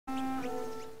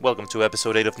Welcome to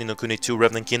episode 8 of Kuni 2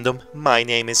 Revenant Kingdom. My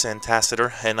name is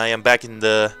Antaciter, and I am back in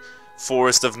the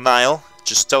Forest of Nile.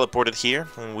 Just teleported here,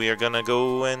 and we are gonna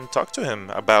go and talk to him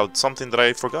about something that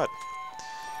I forgot.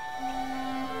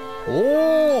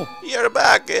 Oh! You're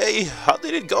back, eh? How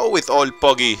did it go with old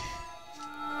Puggy?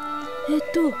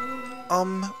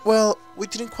 Well, we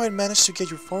didn't quite manage to get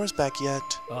your forest back yet.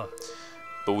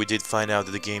 But we did find out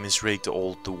that the game is rigged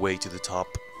all the way to the top.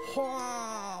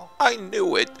 I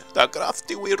knew it! The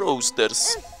crafty wee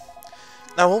roasters!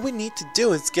 Now all we need to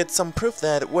do is get some proof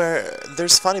that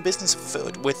there's funny business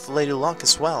afoot with Lady Luck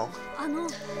as well.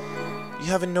 You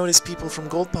haven't noticed people from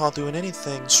Goldpaw doing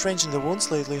anything strange in the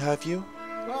wounds lately, have you?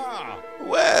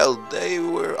 Well, they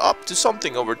were up to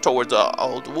something over toward the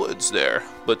old woods there.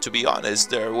 But to be honest,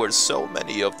 there were so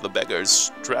many of the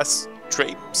beggars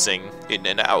traipsing in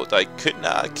and out, I could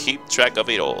not keep track of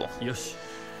it all. Yes.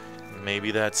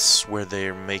 Maybe that's where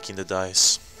they're making the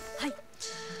dice.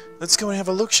 Let's go and have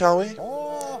a look, shall we?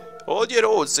 Hold your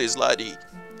horses, laddie.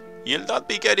 You'll not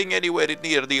be getting anywhere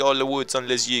near the old woods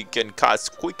unless you can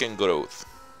cast Quicken Growth.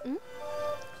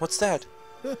 What's that?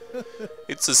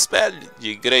 It's a spell,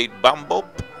 you great bumbup.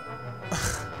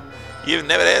 You've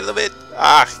never heard of it?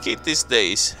 Ah, keep these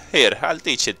days. Here, I'll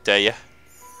teach it to you.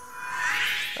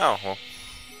 Oh, well.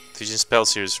 Teaching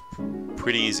spells here is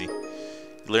pretty easy.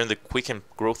 You learn the Quicken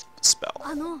Growth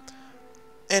spell.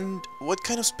 And what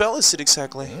kind of spell is it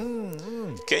exactly?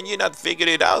 Can you not figure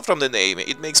it out from the name?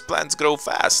 It makes plants grow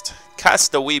fast.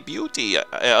 Cast a wee beauty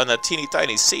on a teeny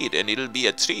tiny seed and it'll be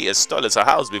a tree as tall as a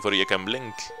house before you can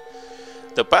blink.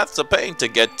 The path's a pain to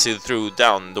get through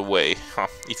down the way.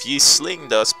 If you sling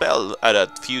the spell at a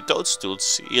few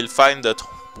toadstools, you'll find that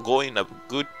going a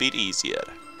good bit easier.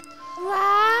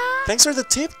 Thanks for the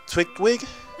tip, Twigwig.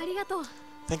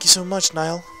 Thank you so much,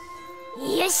 Nile.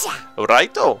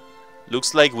 Righto.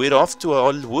 Looks like we're off to our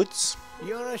old woods.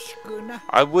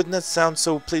 I would not sound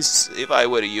so pleased if I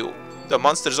were you. The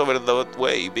monster's over the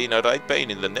way, being a right pain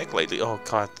in the neck lately. Oh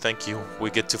god, thank you. We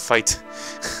get to fight.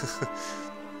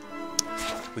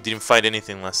 We didn't fight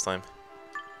anything last time.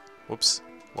 Whoops.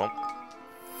 Well.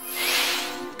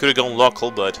 Could have gone lock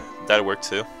cold blood. That worked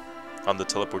too. On the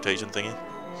teleportation thingy.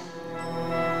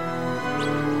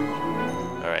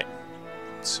 Alright.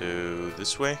 So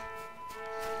this way.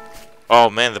 Oh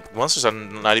man, the monsters are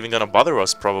not even gonna bother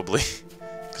us probably.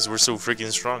 Because we're so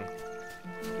freaking strong.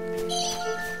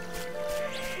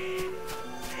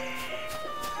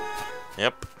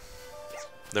 Yep.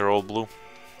 They're all blue.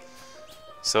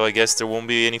 So I guess there won't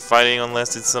be any fighting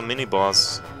unless it's a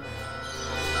mini-boss.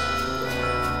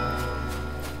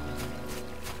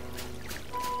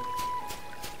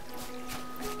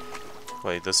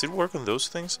 Wait, does it work on those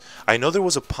things? I know there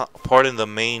was a part in the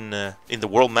main, in the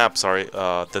world map, sorry,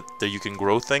 that you can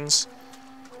grow things.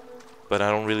 But I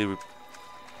don't really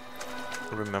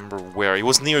remember where. It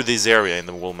was near this area in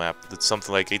the world map. That's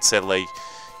something like, it said like,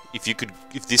 if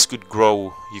this could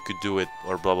grow, you could do it,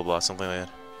 or blah blah blah, something like that.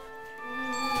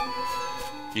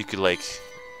 You could like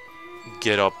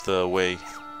get up the way,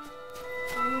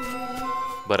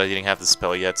 but I didn't have the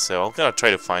spell yet, so I'm gonna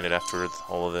try to find it after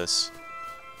all of this.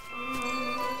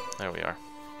 There we are.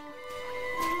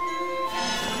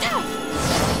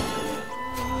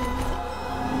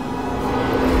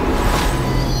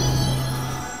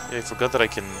 Yeah, I forgot that I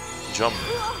can jump.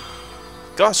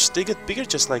 Gosh, they get bigger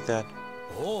just like that.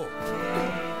 Oh.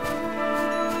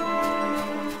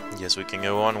 Yes, we can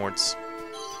go onwards.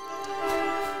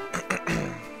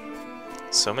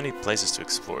 So many places to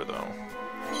explore, though.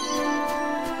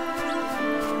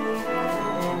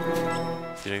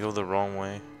 Did I go the wrong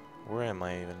way? Where am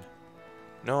I even?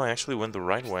 No, I actually went the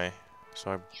right way.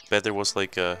 So I bet there was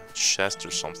like a chest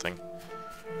or something.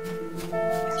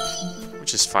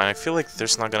 Which is fine. I feel like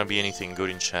there's not gonna be anything good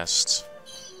in chests.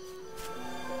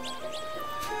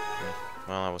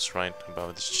 Well, I was right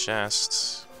about this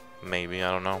chest. Maybe, I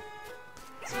don't know.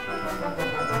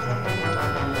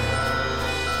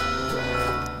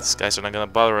 These guys are not gonna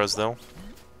bother us though.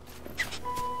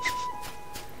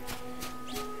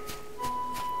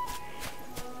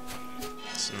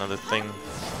 It's another thing.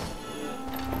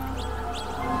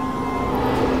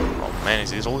 Oh man,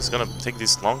 is it always gonna take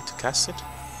this long to cast it?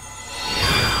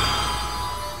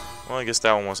 Well, I guess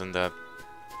that one wasn't that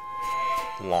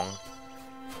long.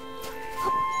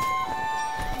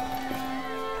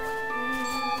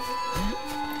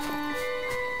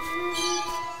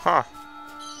 Huh.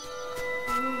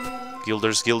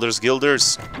 Gilders, gilders,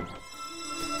 gilders.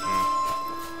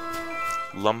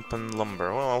 Lump and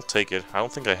lumber. Well, I'll take it. I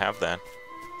don't think I have that.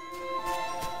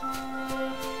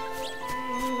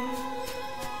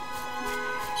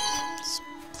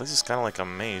 place is kind of like a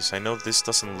maze. I know this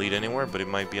doesn't lead anywhere, but it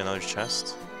might be another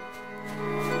chest.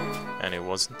 And it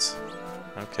wasn't.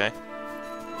 Okay.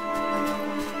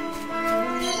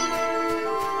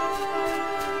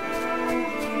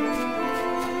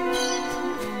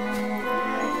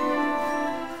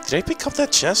 Did I pick up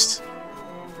that chest?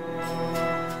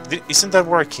 Isn't that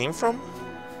where I came from?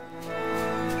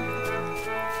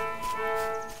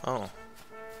 Oh.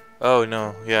 Oh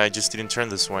no, yeah, I just didn't turn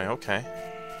this way, okay.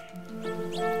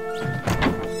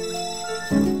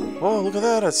 Oh, look at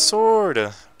that, a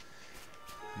sword!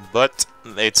 But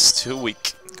it's too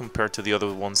weak compared to the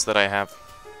other ones that I have.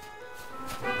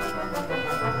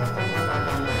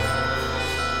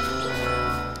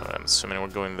 I'm assuming we're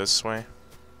going this way.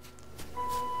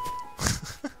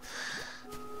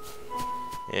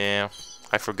 Yeah,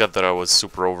 I forgot that I was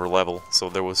super over level, so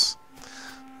there's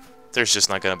just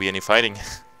not gonna be any fighting.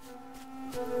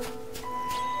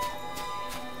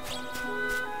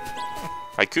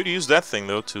 I could use that thing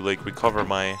though to like recover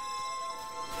my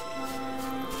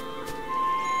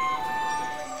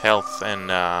health and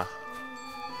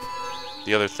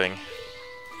the other thing.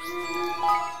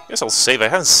 Guess I'll save. I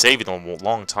haven't saved in a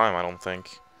long time, I don't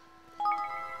think.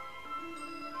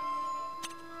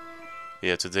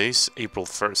 Yeah, today's April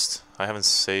 1st. I haven't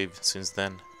saved since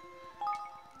then.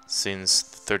 Since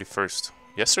the 31st.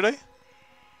 Yesterday?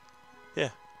 Yeah.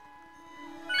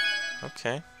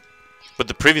 Okay. But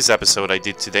the previous episode I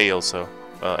did today also.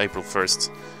 April 1st.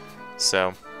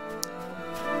 So...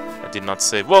 I did not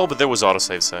save. Well, but there was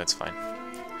autosave, so it's fine.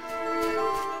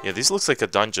 Yeah, this looks like a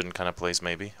dungeon kind of place,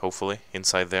 maybe. Hopefully.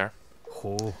 Inside there.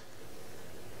 Oh.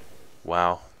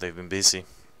 Wow, they've been busy.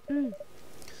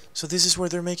 So this is where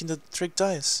they're making the trick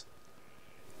dice.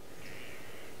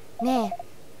 네.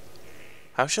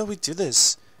 How shall we do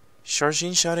this?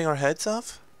 Sharjin shouting our heads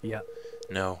off? Yeah.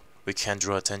 No, we can't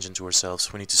draw attention to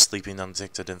ourselves. We need to sleep in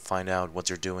undetected and find out what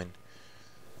they're doing.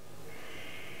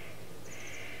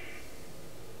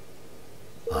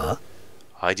 Huh?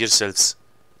 Hide yourselves.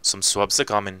 Some swabs are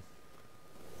coming.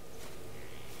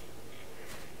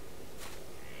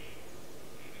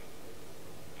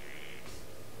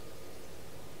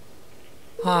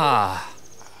 Ah.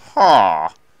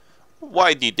 Ha!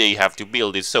 Why did they have to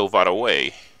build it so far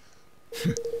away?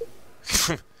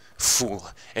 Fool!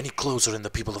 Any closer and the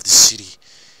people of the city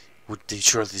would they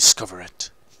surely discover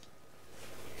it.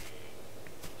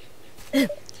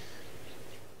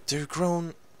 They're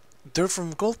from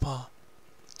Goldpaw.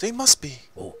 They must be.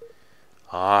 Oh.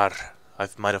 I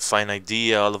might have fine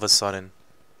idea all of a sudden.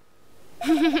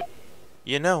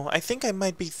 You know, I think I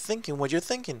might be thinking what you're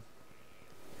thinking.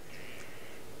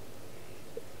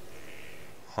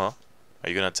 Huh? Are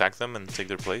you gonna attack them and take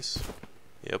their place?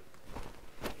 Yep.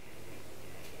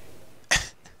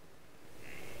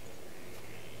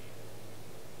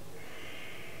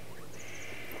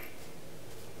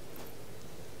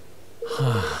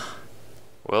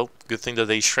 Well, good thing that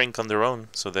they shrink on their own,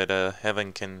 so that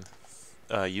Heaven can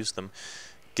use them.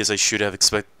 Guess I should have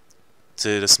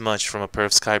expected as much from a pair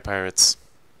of sky pirates.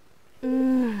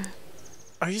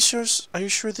 Are you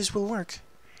sure this will work?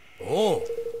 Oh.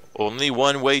 Only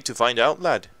one way to find out,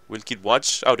 lad. We'll keep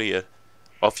watch out here.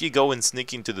 Off you go and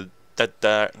sneak into that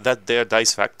there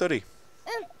dice factory.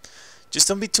 Just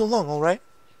don't be too long, all right?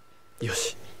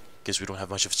 Yosh. Guess we don't have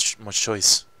much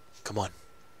choice. Come on.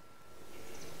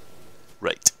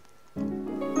 Right.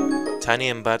 Tani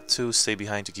and Batu stay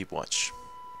behind to keep watch.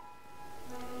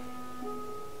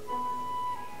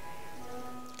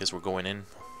 Guess we're going in.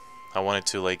 I wanted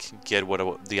to like get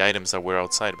what the items that were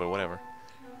outside, but whatever.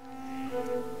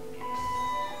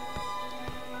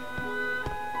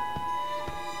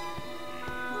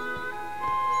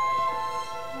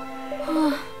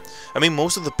 I mean,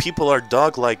 most of the people are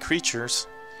dog-like creatures,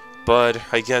 but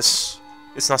I guess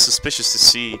it's not suspicious to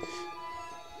see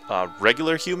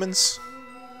regular humans.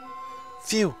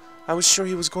 Phew, I was sure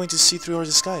he was going to see through our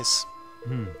disguise.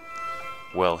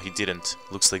 Well, he didn't.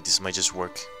 Looks like this might just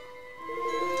work.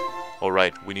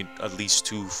 Alright, we need at least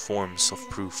 2 forms of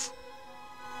proof.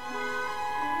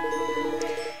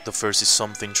 The first is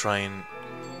something tying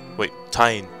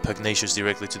Pugnacius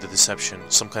directly to the deception.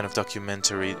 Some kind of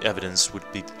documentary evidence would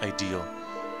be ideal.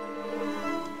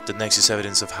 The next is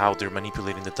evidence of how they're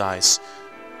manipulating the dice.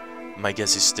 My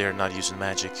guess is they're not using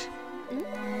magic.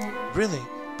 Really?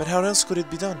 But how else could it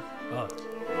be done?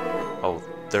 Oh,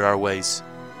 there are ways.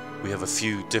 We have a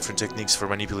few different techniques for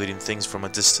manipulating things from a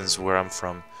distance where I'm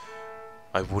from.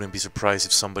 I wouldn't be surprised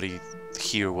if somebody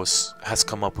here has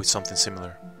come up with something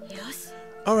similar. Yes.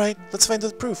 Alright, let's find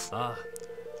the proof.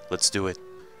 Let's do it.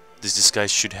 This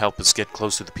disguise should help us get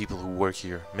close to the people who work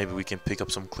here. Maybe we can pick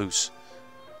up some clues.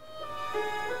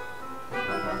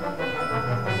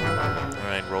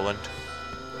 Roland.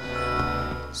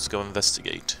 Let's go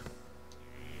investigate.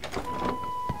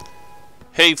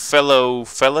 Hey, fellow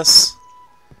fellas.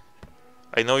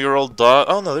 I know you're all dog.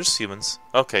 Oh no, there's humans.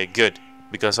 Okay, good.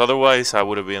 Because otherwise I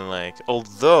would have been like...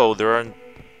 Although there aren't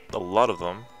a lot of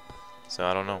them. So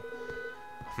I don't know.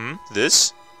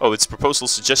 This? Oh, it's proposal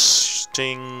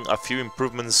suggesting a few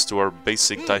improvements to our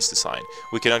basic dice design.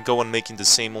 We cannot go on making the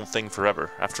same old thing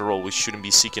forever. After all, we shouldn't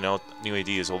be seeking out new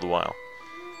ideas all the while.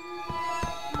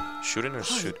 Shouldn't or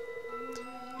should?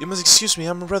 You must excuse me,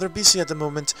 I'm rather busy at the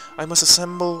moment. I must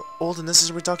assemble all the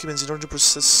necessary documents in order to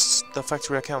process the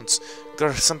factory accounts.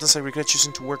 Sometimes I regret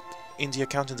choosing to work in the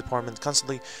accounting department,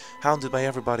 constantly hounded by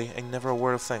everybody and never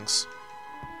aware of things.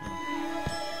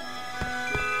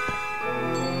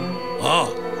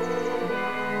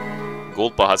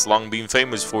 Goldpa has long been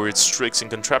famous for its tricks and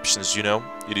contraptions, you know.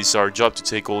 It is our job to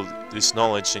take all this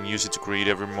knowledge and use it to create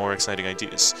ever more exciting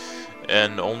ideas.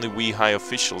 And only we high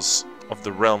officials of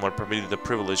the realm are permitted the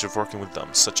privilege of working with them.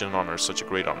 Such an honor, such a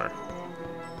great honor.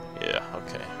 Yeah,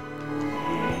 okay.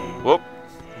 Whoop!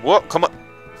 Whoop! Come on!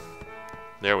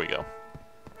 There we go.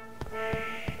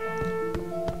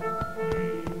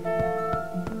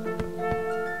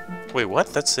 Wait, what?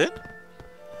 That's it?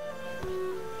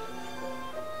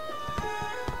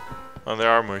 Oh,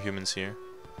 there are more humans here.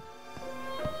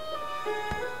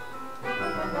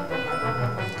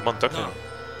 Come on, talk to me.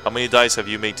 How many dice have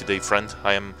you made today, friend?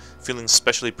 I am feeling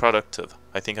especially productive.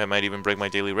 I think I might even break my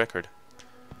daily record.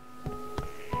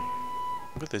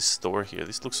 Look at this door here.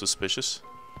 This looks suspicious.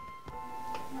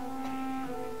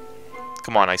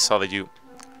 Come on, I saw that you...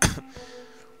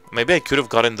 Maybe I could have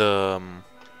gotten the...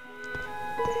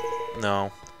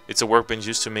 No. It's a workbench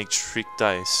used to make trick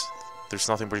dice. There's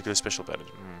nothing particularly special about it.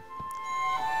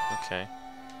 Okay.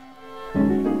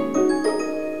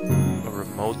 A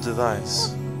remote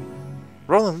device.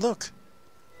 Roland, look!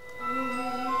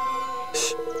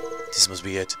 This must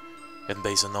be it. And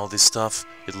based on all this stuff,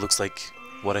 it looks like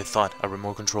what I thought, a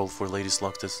remote control for latest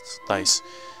locked dice.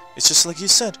 It's just like you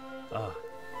said.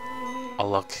 A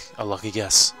lucky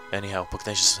guess. Anyhow,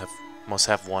 Pugnacius must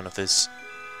have one of this.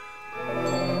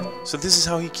 So this is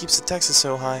how he keeps the taxes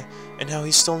so high, and how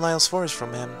he stole Niall's forest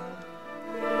from him.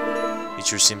 It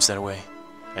sure seems that way.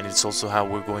 And it's also how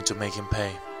we're going to make him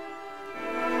pay.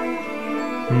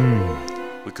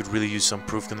 We could really use some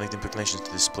proof connecting Pugnacius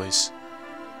to this place.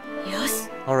 Yes.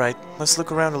 Alright, let's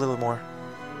look around a little more.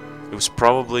 It was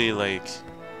probably, like...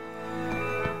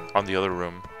 on the other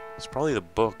room. It's probably the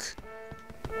book.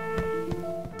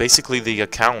 Basically the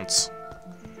accounts.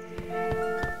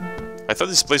 I thought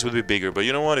this place would be bigger, but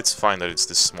you know what? It's fine that it's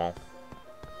this small.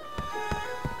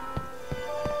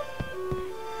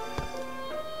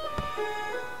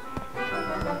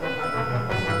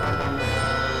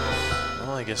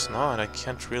 Well, I guess not. I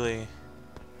can't really...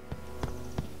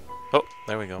 Oh,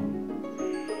 there we go.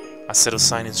 A set of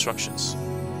signed instructions.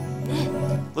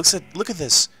 Look at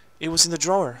this. It was in the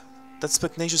drawer. That's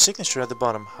Pugnacius' signature at the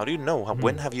bottom. How do you know?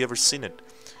 When have you ever seen it?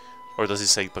 Or does it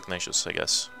say Pugnacius, I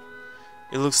guess?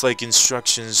 It looks like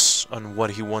instructions on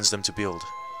what he wants them to build.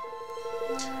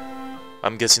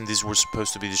 I'm guessing these were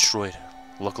supposed to be destroyed.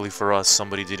 Luckily for us,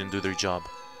 somebody didn't do their job.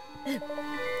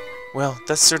 Well,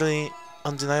 that's certainly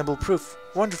undeniable proof.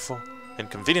 Wonderful.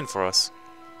 And convenient for us.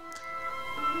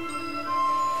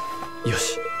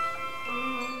 Yosh.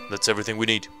 That's everything we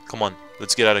need. Come on,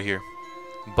 let's get out of here.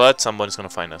 But somebody's gonna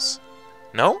find us.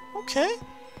 No? Okay.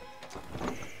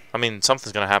 I mean,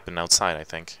 something's gonna happen outside, I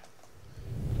think.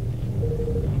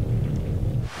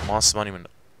 Moss Monument.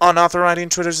 Unauthorized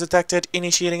intruders detected.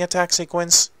 Initiating attack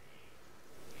sequence.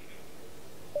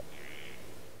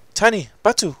 Tiny,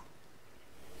 Batu.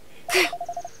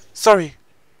 Sorry.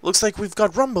 Looks like we've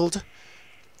got rumbled.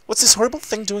 What's this horrible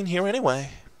thing doing here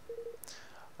anyway?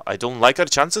 I don't like our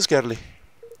chances, girlie.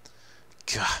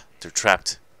 Gah, they're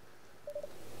trapped.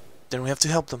 Then we have to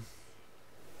help them.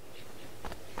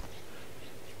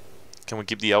 Can we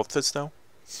keep the outfits though?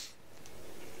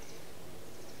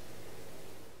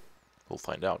 We'll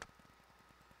find out.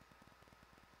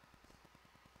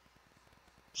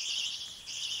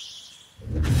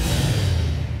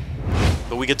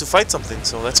 But we get to fight something,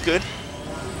 so that's good.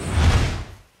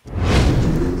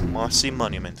 Mossy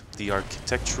Monument, the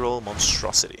architectural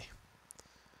monstrosity.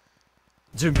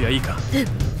 No, we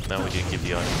didn't give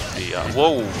the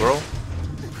whoa, bro!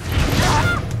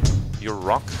 Your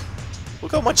rock.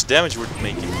 Look how much damage we're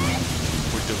making.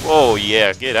 Oh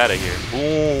yeah, get out of here!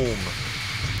 Boom!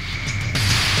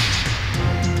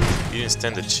 You didn't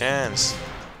stand a chance.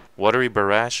 Watery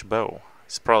barrage bow.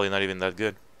 It's probably not even that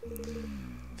good.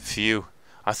 Phew.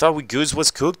 I thought we goods was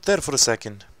cooked there for a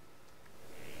second.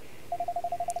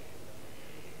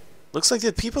 Looks like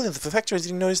the people in the factory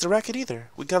didn't notice the racket either.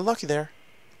 We got lucky there.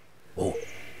 Oh.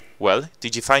 Well,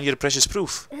 did you find your precious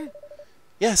proof?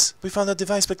 Yes, we found a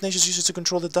device Pugnacius uses to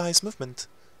control the die's movement.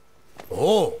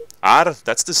 Oh.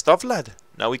 That's the stuff, lad.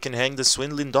 Now we can hang the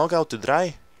swindling dog out to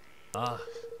dry. Ah.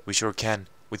 We sure can.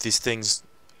 With this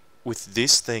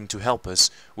thing to help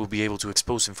us, we'll be able to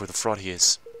expose him for the fraud he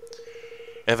is.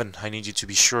 Evan, I need you to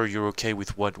be sure you're okay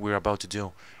with what we're about to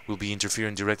do. We'll be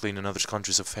interfering directly in another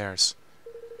country's affairs.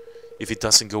 If it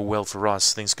doesn't go well for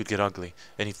us, things could get ugly.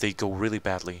 And if they go really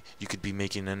badly, you could be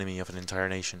making an enemy of an entire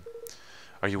nation.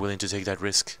 Are you willing to take that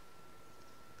risk?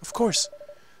 Of course.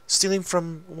 Stealing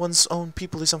from one's own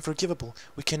people is unforgivable.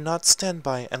 We cannot stand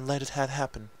by and let it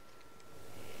happen.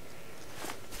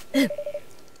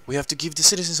 We have to give the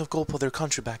citizens of Golpo their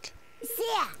country back.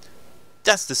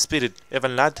 That's the spirit,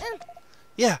 Evan lad.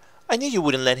 Yeah, I knew you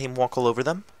wouldn't let him walk all over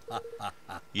them.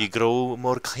 You grow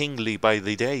more kingly by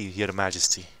the day, Your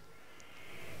Majesty.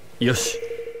 Yosh.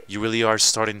 You really are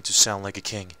starting to sound like a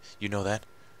king. You know that?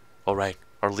 Alright,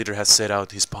 our leader has set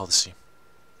out his policy.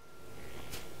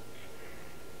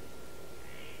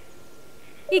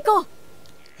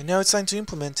 And now it's time to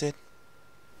implement it.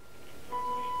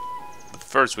 But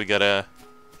first we gotta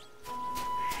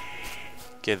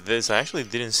get this. I actually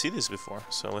didn't see this before,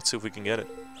 so let's see if we can get it.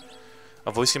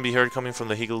 A voice can be heard coming from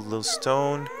the Higgled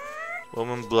Stone.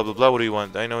 Woman, blah blah blah, what do you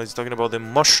want? I know he's talking about the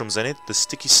mushrooms in it, the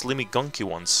sticky, slimy, gunky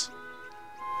ones.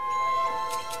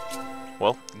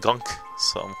 Well, gunk,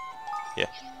 so, yeah.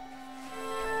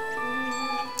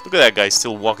 Look at that guy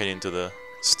still walking into the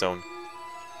stone.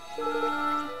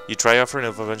 You try offering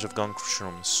a bunch of gunk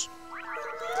shrooms.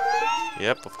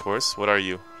 Yep, of course. What are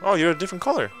you? Oh, you're a different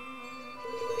color.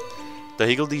 The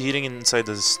higgledy eating inside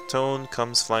the stone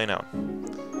comes flying out.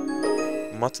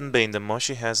 Mutton Bane, the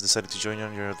Moshi has decided to join you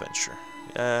on your adventure.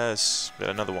 Yes, got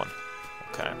another one.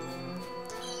 Okay.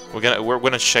 We're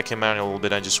gonna check him out in a little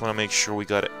bit. I just want to make sure we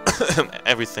got it.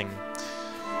 Everything.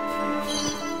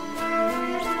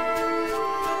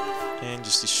 And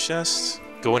just his chest.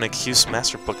 Go and accuse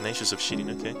Master Pugnacius of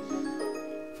cheating. Okay.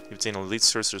 You obtain a elite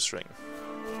sorcerer's ring.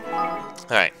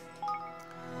 Alright.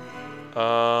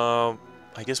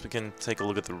 I guess we can take a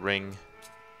look at the ring.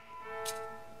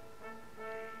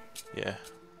 Yeah.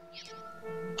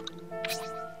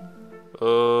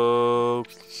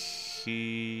 Okay.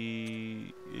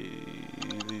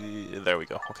 There we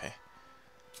go. Okay.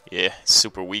 Yeah,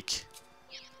 super weak.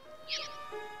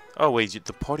 Oh wait,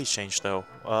 the party changed though.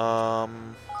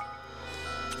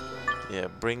 Yeah,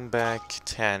 bring back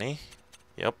Tanny.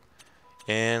 Yep.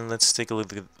 And let's take a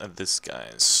look at this,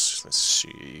 guys. Let's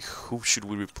see. Who should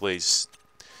we replace?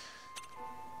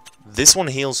 This one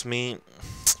heals me.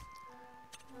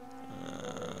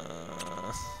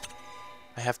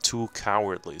 I have two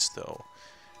cowardlies, though.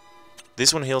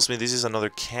 This one heals me. This is another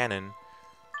cannon.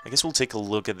 I guess we'll take a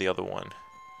look at the other one.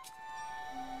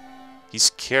 He's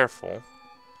careful.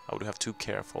 I would have two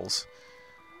carefuls.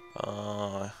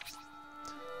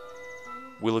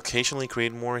 Will occasionally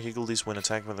create more higgledies when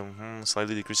attacked by them.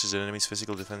 Slightly decreases the enemy's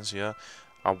physical defense, yeah.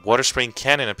 A water spraying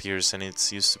cannon appears and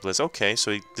it's used to bless. Okay,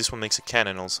 so this one makes a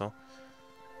cannon also.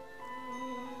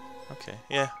 Okay,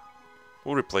 yeah.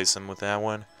 We'll replace them with that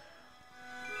one.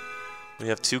 We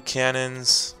have two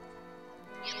cannons.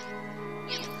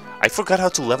 I forgot how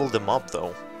to level them up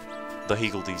though. The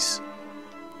higgledies.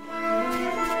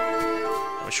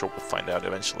 I'm sure we'll find out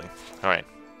eventually. Alright.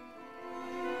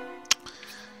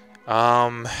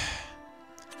 I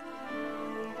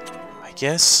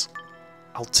guess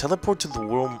I'll teleport to the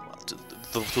world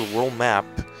to the world map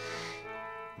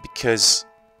because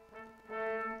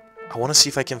I want to see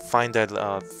if I can find that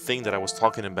thing that I was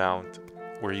talking about,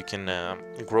 where you can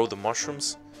grow the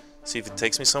mushrooms. See if it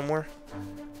takes me somewhere.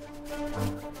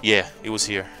 Yeah, it was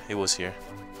here. It was here.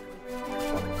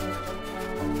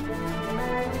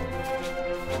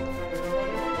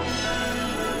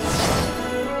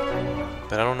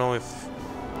 But I don't know if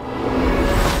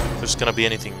there's gonna be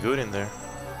anything good in there,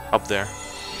 up there.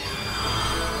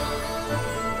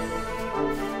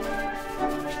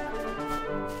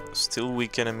 Still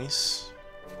weak enemies.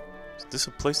 Is this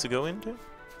a place to go into?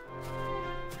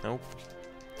 Nope.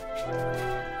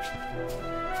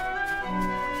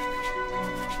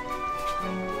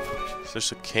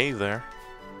 There's a cave there.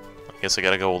 I guess I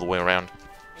gotta go all the way around.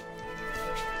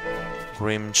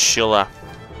 Grim Chilla.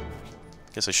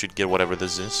 Guess I should get whatever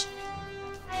this is.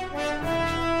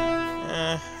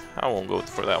 I won't go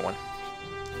for that one.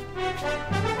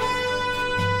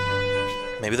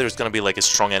 Maybe there's gonna be like a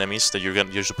strong enemies that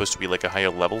you're supposed to be like a higher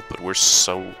level, but we're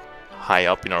so high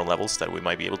up in our levels that we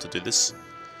might be able to do this,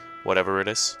 whatever it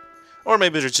is. Or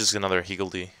maybe there's just another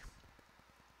higgledy.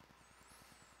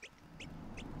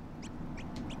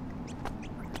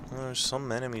 There's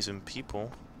some enemies and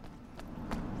people.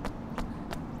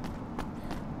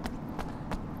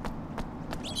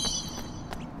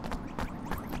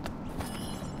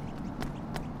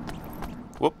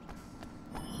 Whoop.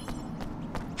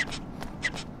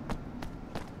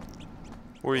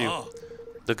 Who are you?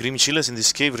 The green chillas in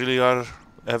this cave really are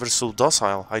ever so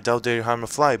docile. I doubt they harm a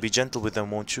fly. Be gentle with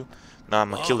them, won't you? Nah,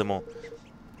 I'm gonna kill them all.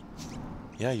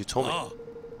 Yeah, you told me.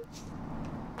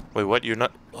 Wait, what? You're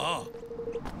not...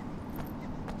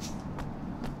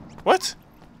 What?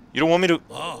 You don't want me to...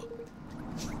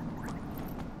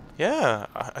 Yeah,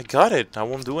 I got it. I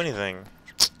won't do anything.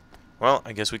 Well,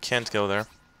 I guess we can't go there.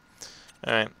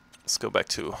 Alright, let's go back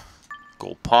to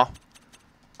Gold Paw.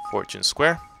 Fortune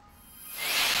Square.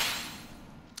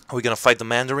 Are we gonna fight the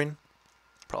Mandarin?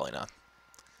 Probably not.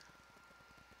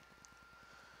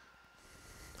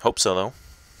 Hope so, though.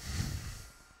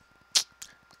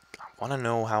 I wanna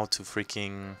know how to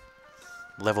freaking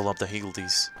level up the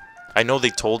Higgledies. I know they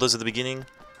told us at the beginning,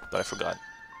 but I forgot.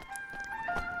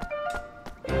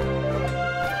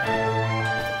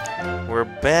 We're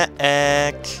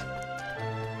back!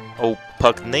 Oh,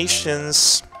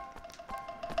 Pugnacius!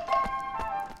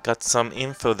 Got some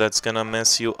info that's gonna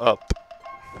mess you up.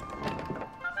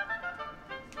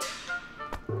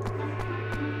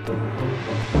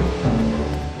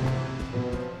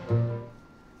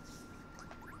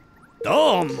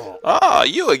 Ah,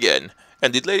 you again!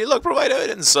 And did Lady Luck provide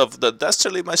evidence of the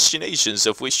dastardly machinations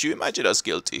of which you imagine us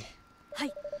guilty?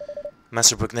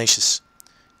 Master Pugnacius,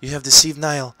 you have deceived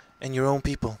Nile and your own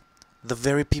people. The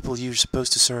very people you're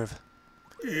supposed to serve.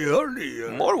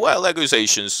 More wild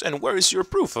accusations, and where is your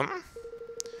proof,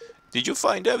 Did you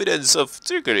find evidence of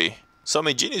trickery? Some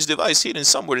ingenious device hidden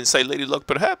somewhere inside Lady Luck,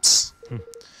 perhaps?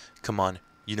 Come on,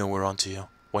 you know we're onto you.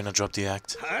 Why not drop the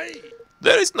act?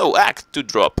 There is no act to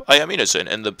drop. I am innocent,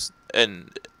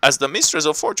 and as the mistress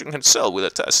of fortune herself will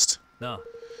attest. No.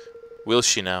 Will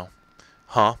she now?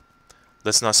 Huh?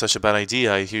 That's not such a bad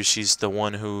idea. I hear she's the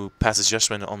one who passes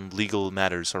judgment on legal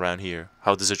matters around here.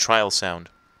 How does a trial sound?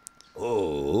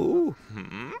 Oh?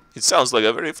 It sounds like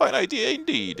a very fine idea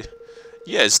indeed.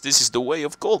 Yes, this is the way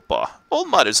of Goldpaw. All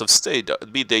matters of state,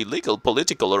 be they legal,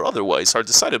 political, or otherwise, are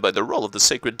decided by the roll of the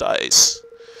sacred dice.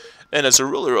 And as a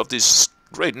ruler of this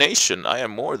great nation, I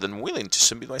am more than willing to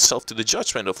submit myself to the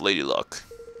judgment of Lady Luck.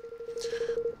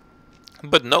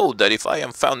 But know that if I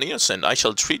am found innocent, I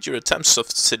shall treat your attempts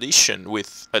of sedition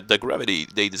with the gravity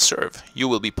they deserve. You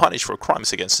will be punished for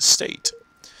crimes against the state.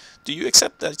 Do you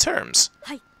accept the terms?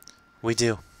 We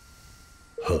do.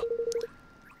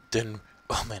 Then,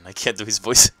 oh man, I can't do his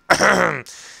voice.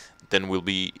 Then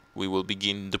we will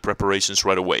begin the preparations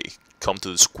right away. Come to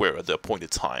the square at the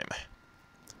appointed time.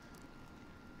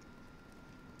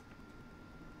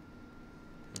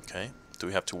 Okay. Do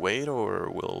we have to wait, or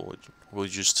will you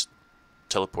just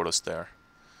teleport us there?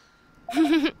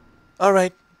 All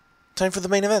right. Time for the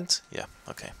main event. Yeah.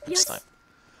 Okay. It's time.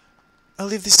 I'll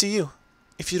leave this to you,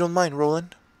 if you don't mind,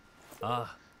 Roland.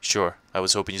 Sure. I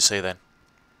was hoping you'd say that.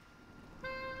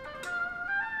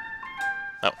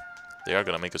 Oh, they are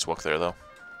gonna make us walk there though,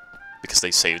 because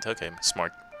they saved. Okay,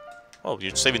 smart. Oh,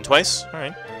 you're saving twice. All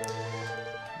right.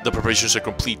 The preparations are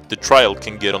complete. The trial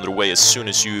can get underway as soon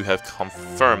as you have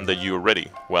confirmed that you are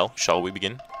ready. Well, shall we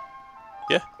begin?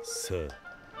 Yeah? Sir.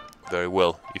 Very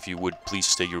well. If you would, please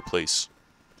state your place.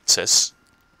 It says?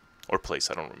 Or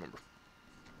place, I don't remember.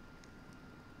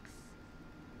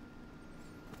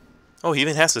 Oh, he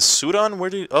even has the suit on?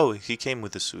 Where did... Oh, he came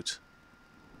with the suit.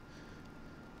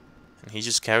 And he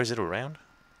just carries it around?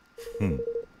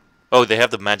 Oh, they have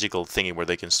the magical thingy where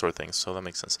they can store things, so that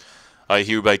makes sense. I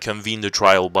hereby convene the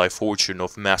trial by fortune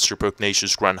of Master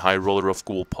Pugnacius, Grand High Roller of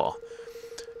Goldpaw.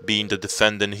 Being the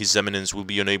defendant, His Eminence will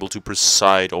be unable to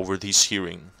preside over this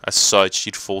hearing. As such,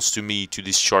 it falls to me to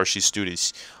discharge his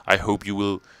duties. I hope you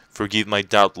will forgive my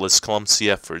doubtless clumsy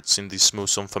efforts in this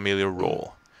most unfamiliar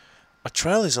role. A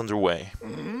trial is underway.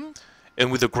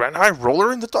 And with the Grand High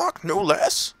Roller in the dock, no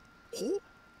less?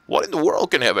 What in the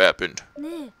world can have happened?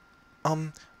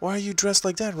 Why are you dressed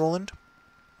like that, Roland?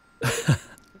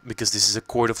 Because this is a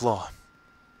court of law.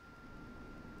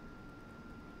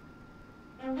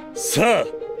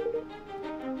 Sir!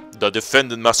 The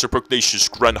defendant, Master Pugnacius,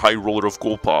 Grand High Roller of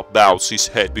Goldpaw, bows his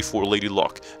head before Lady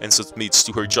Luck and submits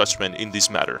to her judgment in this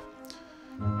matter.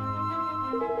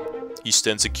 He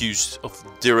stands accused of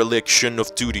dereliction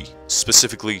of duty,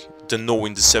 specifically the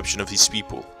knowing deception of his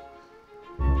people.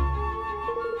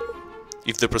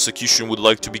 If the prosecution would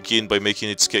like to begin by making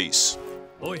its case.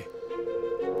 Oi.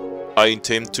 I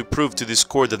intend to prove to this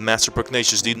court that Master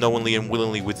Pugnacius did knowingly and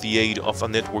willingly, with the aid of a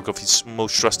network of his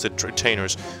most trusted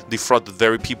retainers, defraud the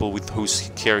very people with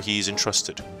whose care he is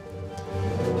entrusted.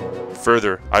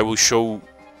 Further, I will show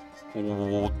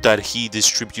that he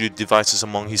distributed devices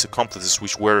among his accomplices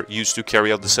which were used to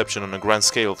carry out deception on a grand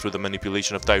scale through the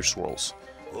manipulation of dice rolls.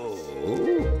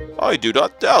 I do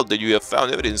not doubt that you have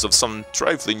found evidence of some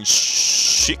trifling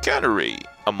chicanery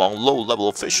among low-level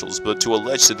officials, but to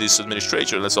allege that this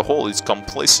administration as a whole is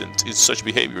complicit in such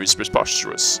behavior is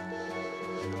preposterous.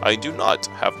 I do not,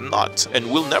 have not, and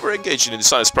will never engage in a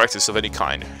dishonest practice of any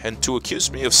kind, and to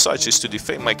accuse me of such is to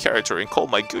defame my character and call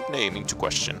my good name into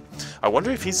question. I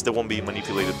wonder if he's the one being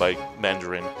manipulated by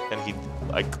Mandarin, and he,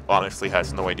 like, honestly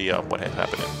has no idea of what is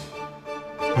happening.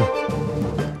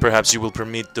 Perhaps you will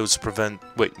permit those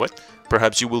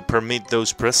Perhaps you will permit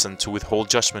those present to withhold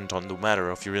judgment on the matter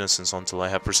of your innocence until I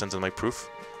have presented my proof.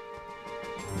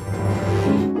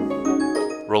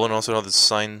 Roland also had to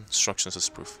sign instructions as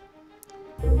proof.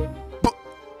 But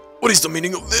what is the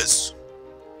meaning of this?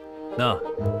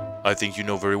 No. I think you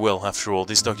know very well. After all,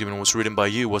 this document was written by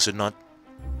you, was it not?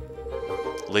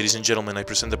 Ladies and gentlemen, I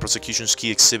present the prosecution's key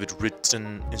exhibit,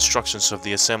 written instructions of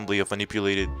the assembly of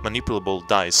manipulable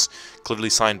dice, clearly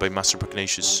signed by Master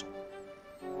Pugnacius.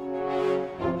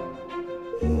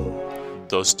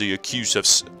 Does the accused have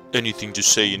anything to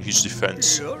say in his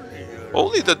defense?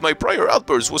 Only that my prior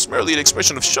outburst was merely an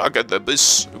expression of shock at the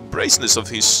brazenness of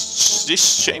this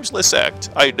shameless act.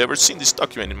 I had never seen this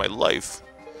document in my life.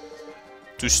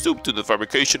 To stoop to the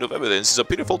fabrication of evidence is a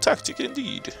pitiful tactic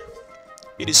indeed.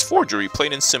 It is forgery,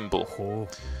 plain and simple.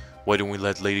 Why don't we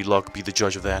let Lady Luck be the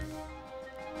judge of that?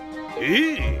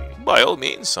 By all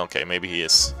means. Okay, maybe he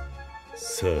is.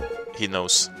 Sir. He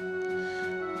knows.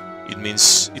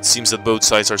 It seems that both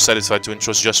sides are satisfied to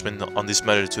entrust judgment on this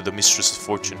matter to the Mistress of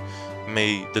Fortune.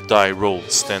 May the die roll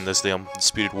stand as the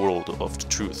undisputed word of the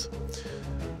truth.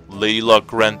 Lady Luck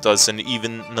grant us an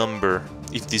even number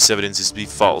if this evidence be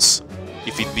false.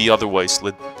 If it be otherwise,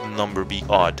 let the number be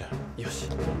odd. Yes.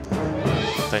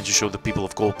 Time to show the people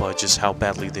of Golpa just how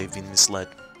badly they've been misled.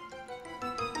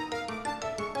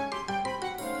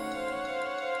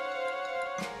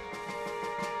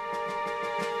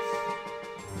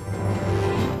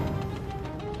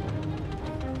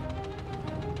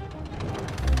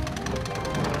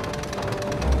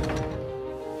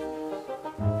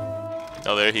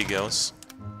 Oh, there he goes.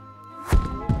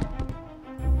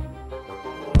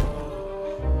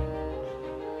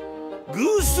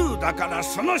 Gusu だから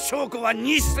その証拠は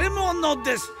偽物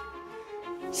です。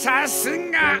さす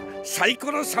がサイコ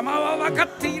ロ様は分かっ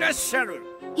ていらっしゃる。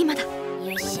今だ。よ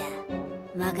っしゃ。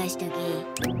任しとけ。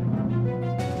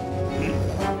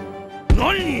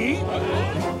何？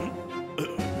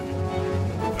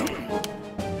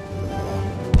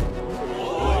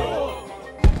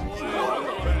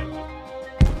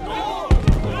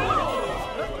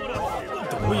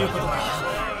どういうことだ。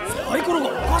サイコロが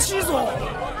おかしいぞ。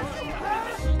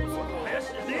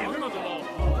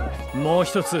もう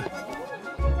一つ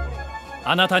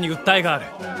あなたに訴えがある。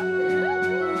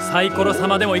サイコロ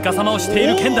様でもイカ様をしてい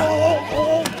る件だ。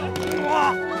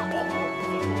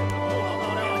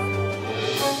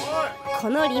こ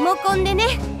のリモコンで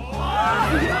ね。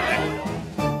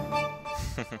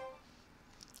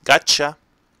Gotcha.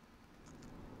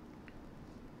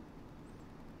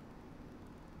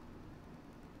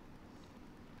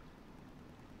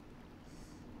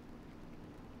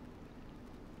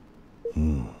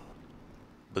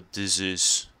 But this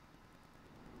is...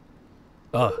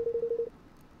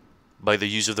 By the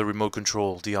use of the remote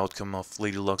control, the outcome of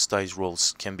Lady Luck's dice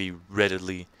rolls can be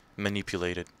readily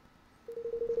manipulated.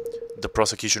 The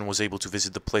prosecution was able to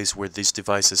visit the place where these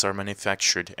devices are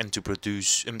manufactured and to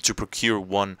procure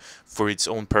one for its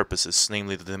own purposes,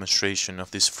 namely the demonstration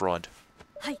of this fraud.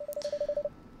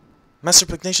 Master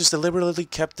Pugnacius deliberately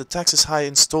kept the taxes high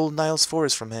and stole Niall's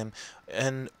forest from him,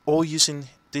 and all using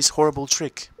this horrible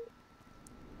trick.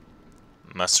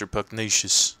 Master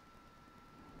Pugnacius.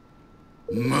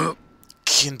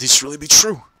 Can this really be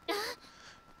true?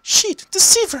 Cheat!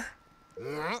 Deceiver!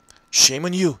 Shame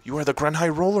on you! You are the Grand High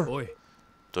Roller! Oi.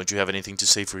 Don't you have anything to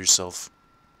say for yourself?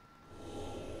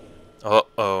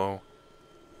 Uh-oh.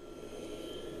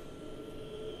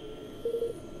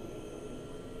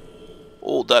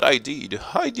 All that I did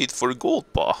for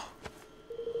Goldpaw.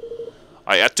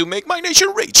 I had to make my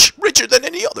nation rich, richer than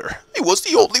any other. It was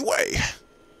the only way.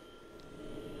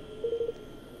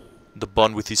 The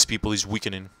bond with his people is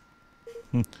weakening.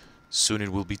 Soon it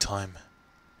will be time.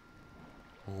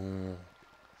 Ooh.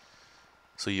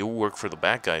 So you work for the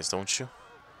bad guys, don't you?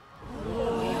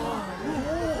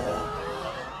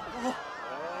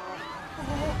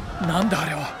 Nanda あ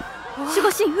れは。守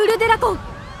護神ウルデラコン。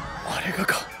あれが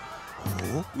か。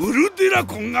ウルデラ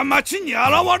コンが町に現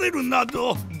れるな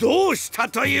どどうした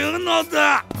というの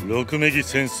だ。六目木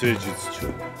先生術長、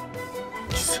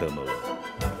貴様は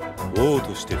王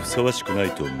としてふさわしくな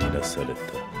いとみなされた。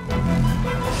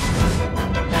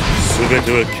全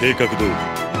ては計画通り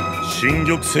新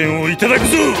玉泉をいただく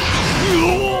ぞ。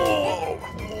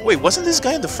 Wait, wasn't this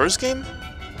guy in the first game?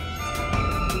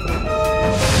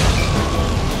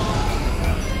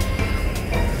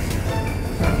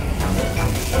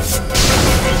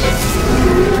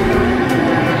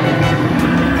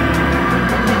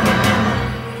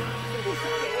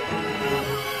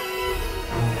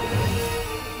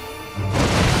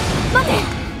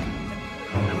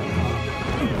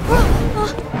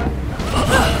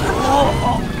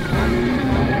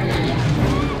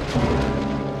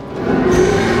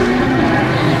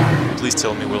 Please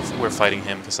tell me we're fighting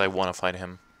him, because I want to fight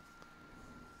him.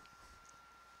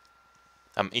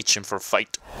 I'm itching for a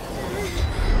fight.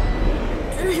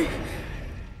 Did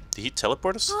he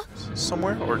teleport us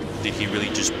somewhere? Or did he really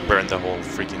just burn the whole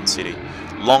freaking city?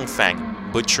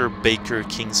 Longfang, Butcher, Baker,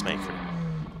 Kingsmaker.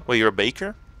 Wait, you're a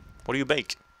baker? What do you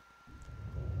bake?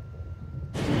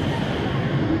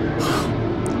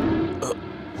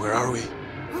 Where are we?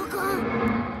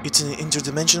 It's an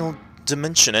interdimensional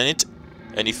dimension,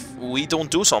 and if we don't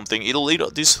do something, it'll eat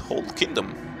this whole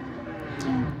kingdom.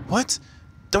 What?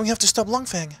 Don't we have to stop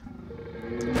Longfang?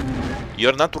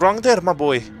 You're not wrong there, my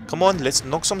boy. Come on, let's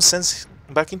knock some sense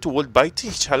back into old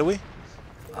Bitey, shall we?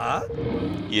 Huh?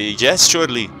 Yes,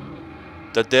 surely.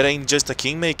 That there ain't just a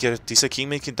kingmaker, 'tis a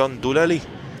kingmaker done dually.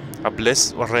 A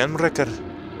blessed realm wrecker.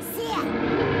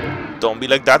 Don't be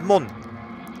like that, mon.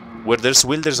 Where there's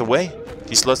will, there's a way.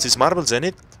 He's lost his marbles, ain't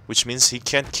it? Which means he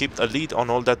can't keep a lead on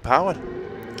all that power.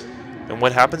 And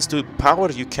what happens to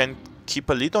power you can't keep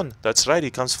a lead on? That's right,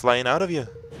 it comes flying out of you.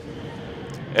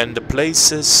 And the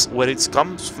places where it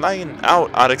comes flying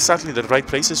out are exactly the right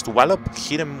places to wallop.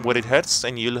 Hit him where it hurts,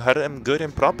 and you'll hurt him good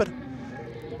and proper.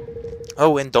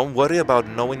 Oh, and don't worry about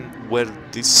knowing where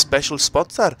these special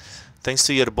spots are. Thanks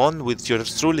to your bond with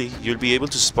yours truly, you'll be able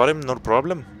to spot him, no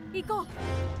problem.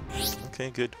 Okay,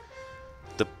 good.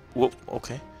 Whoa,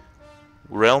 okay.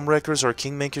 Realm Wreckers are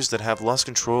kingmakers that have lost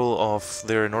control of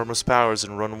their enormous powers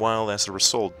and run wild as a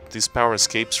result. This power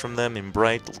escapes from them in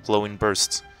bright, glowing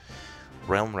bursts.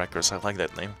 Realm Wreckers, I like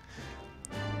that name.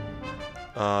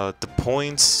 The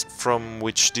points from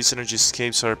which this energy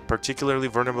escapes are particularly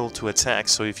vulnerable to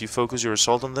attacks, so if you focus your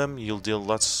assault on them, you'll deal a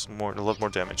lot more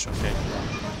damage, okay?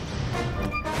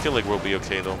 I feel like we'll be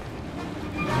okay, though.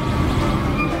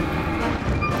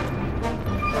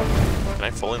 Can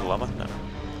I fall in the lava? No.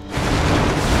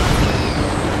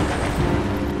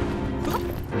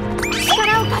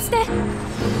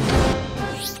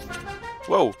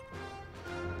 Whoa!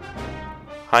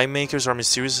 High Makers are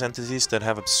mysterious entities that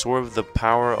have absorbed the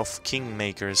power of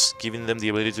Kingmakers, giving them the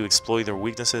ability to exploit their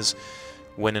weaknesses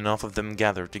when enough of them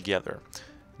gather together.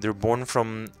 They're born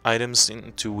from items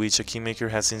into which a Kingmaker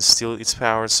has instilled its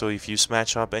power, so if you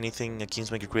smash up anything a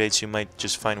Kingmaker creates, you might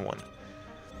just find one.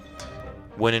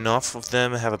 When enough of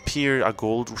them have appeared, a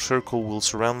gold circle will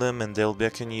surround them and they'll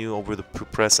beckon you over the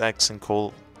press X and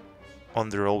call on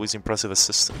their always impressive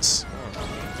assistance.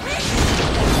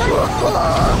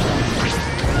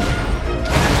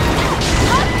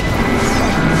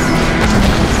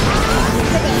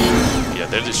 Yeah,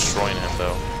 they're destroying him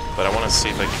though, but I want to see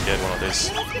if I can get one of these.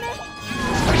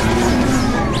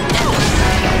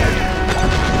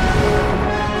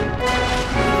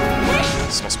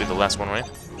 This must be the last one, right?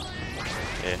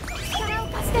 Yeah.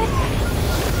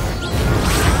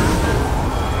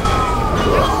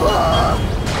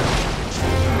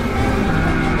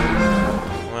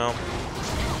 Well,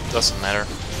 doesn't matter.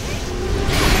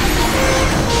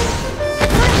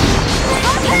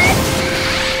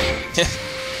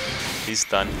 He's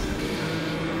done.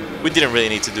 We didn't really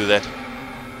need to do that.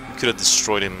 We could have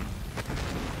destroyed him.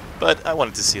 But I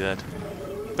wanted to see that.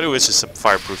 But it was just a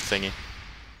fireproof thingy.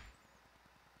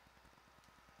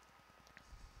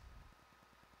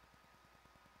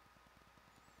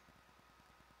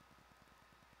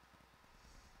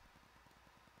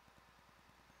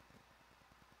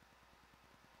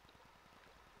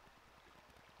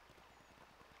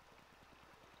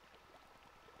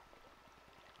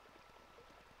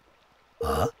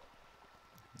 Huh?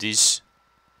 This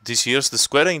here's the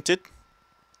square, ain't it?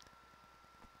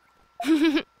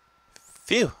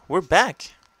 Phew, we're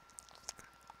back.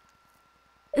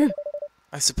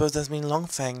 I suppose that means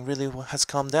Longfang really has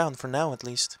calmed down, for now at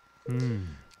least.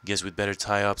 Guess we'd better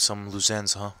tie up some loose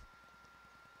ends, huh?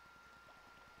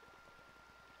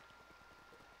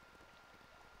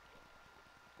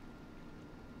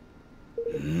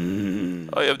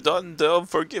 I have done the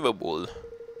unforgivable.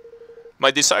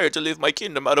 My desire to lift my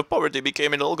kingdom out of poverty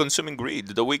became an all-consuming greed.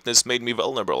 The weakness made me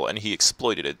vulnerable, and he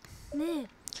exploited it.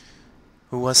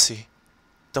 Who was he?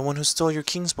 The one who stole your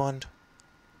king's bond?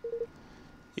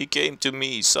 He came to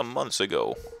me some months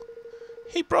ago.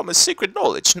 He promised secret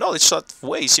knowledge of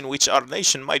ways in which our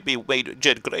nation might be made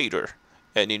yet greater,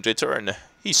 and in return,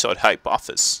 he sought high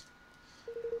office.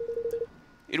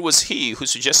 It was he who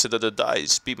suggested that the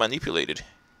dice be manipulated,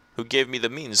 who gave me the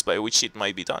means by which it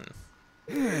might be done.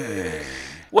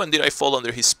 When did I fall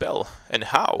under his spell, and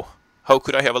how? How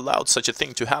could I have allowed such a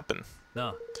thing to happen?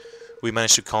 No. We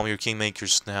managed to calm your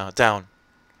kingmakers down.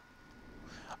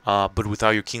 But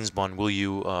without your king's bond,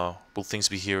 will things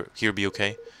be here be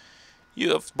okay?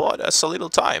 You have bought us a little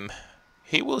time.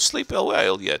 He will sleep a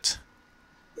while yet.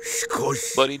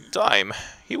 But in time,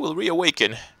 he will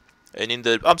reawaken, and in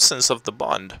the absence of the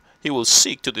bond, he will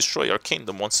seek to destroy our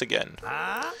kingdom once again.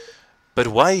 But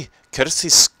why?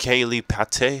 Curtis Cayley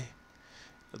Pate?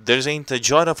 There ain't a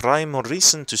jot of rhyme or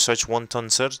reason to such wanton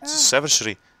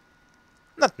savagery.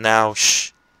 Not now,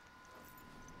 shh.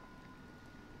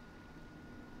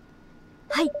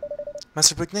 Hi.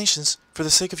 Master Pugnacius, for the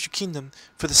sake of your kingdom,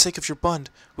 for the sake of your bond,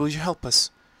 will you help us?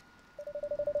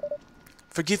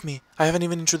 Forgive me, I haven't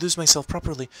even introduced myself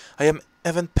properly. I am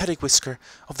Evan Pettywhisker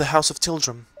of the House of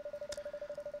Tildrum.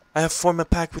 I have formed a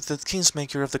pact with the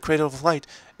Kingsmaker of the Cradle of Light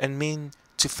and mean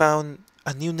to found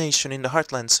a new nation in the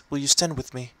Heartlands. Will you stand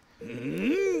with me?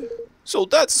 So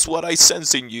that's what I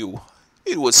sense in you.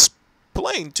 It was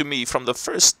plain to me from the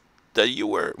first that you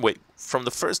were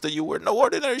no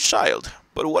ordinary child.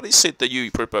 But what is it that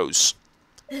you propose?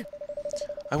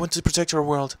 I want to protect our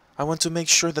world. I want to make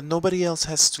sure that nobody else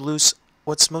has to lose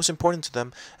what's most important to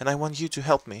them, and I want you to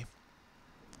help me.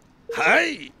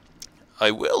 Hi.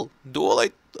 I will do all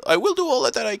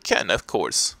that I can, of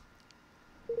course.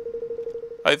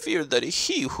 I fear that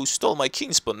he who stole my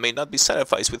king's bond may not be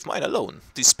satisfied with mine alone.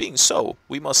 This being so,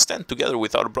 we must stand together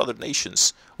with our brother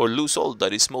nations, or lose all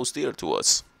that is most dear to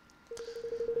us.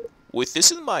 With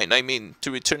this in mind, I mean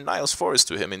to return Nile's forest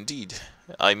to him, indeed.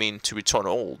 I mean to return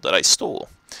all that I stole.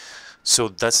 So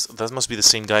that must be the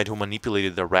same guy who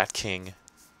manipulated the Rat King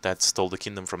that stole the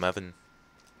kingdom from Evan.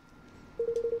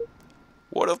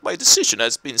 Word of my decision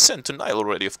has been sent to Nile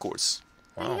already, of course.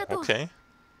 Wow, okay.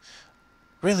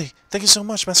 Really? Thank you so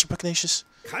much, Master Pugnacius.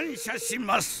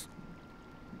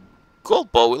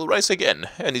 Goldpaw will rise again,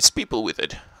 and its people with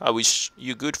it. I wish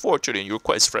you good fortune in your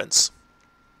quest, friends.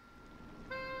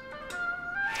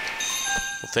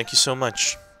 Well, thank you so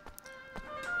much.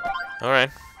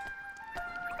 Alright.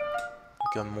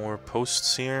 Got more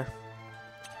posts here.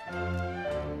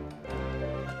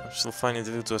 I'm still finding it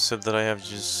difficult to accept that I have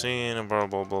just seen, blah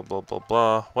blah blah blah blah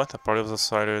blah. What? A party of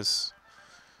outsiders.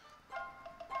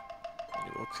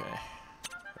 Okay.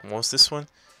 And what's this one?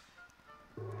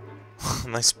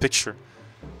 Nice picture.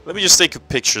 Let me just take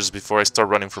pictures before I start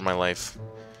running for my life.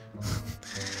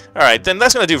 Alright, then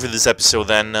that's gonna do for this episode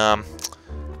then.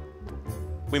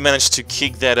 We managed to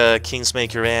kick that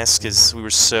Kingsmaker ass because we were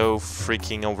so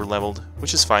freaking overleveled,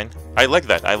 which is fine. I like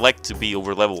that. I like to be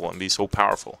overleveled and be so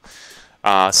powerful.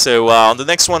 So on the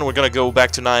next one, we're gonna go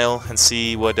back to Nile and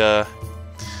see what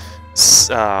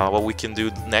we can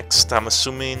do next. I'm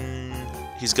assuming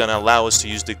he's gonna allow us to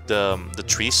use the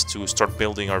trees to start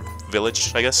building our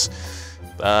village, I guess.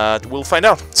 We'll find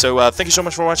out. So thank you so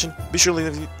much for watching. Be sure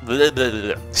to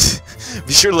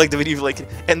like the video if you like it,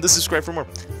 and to subscribe for more.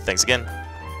 Thanks again.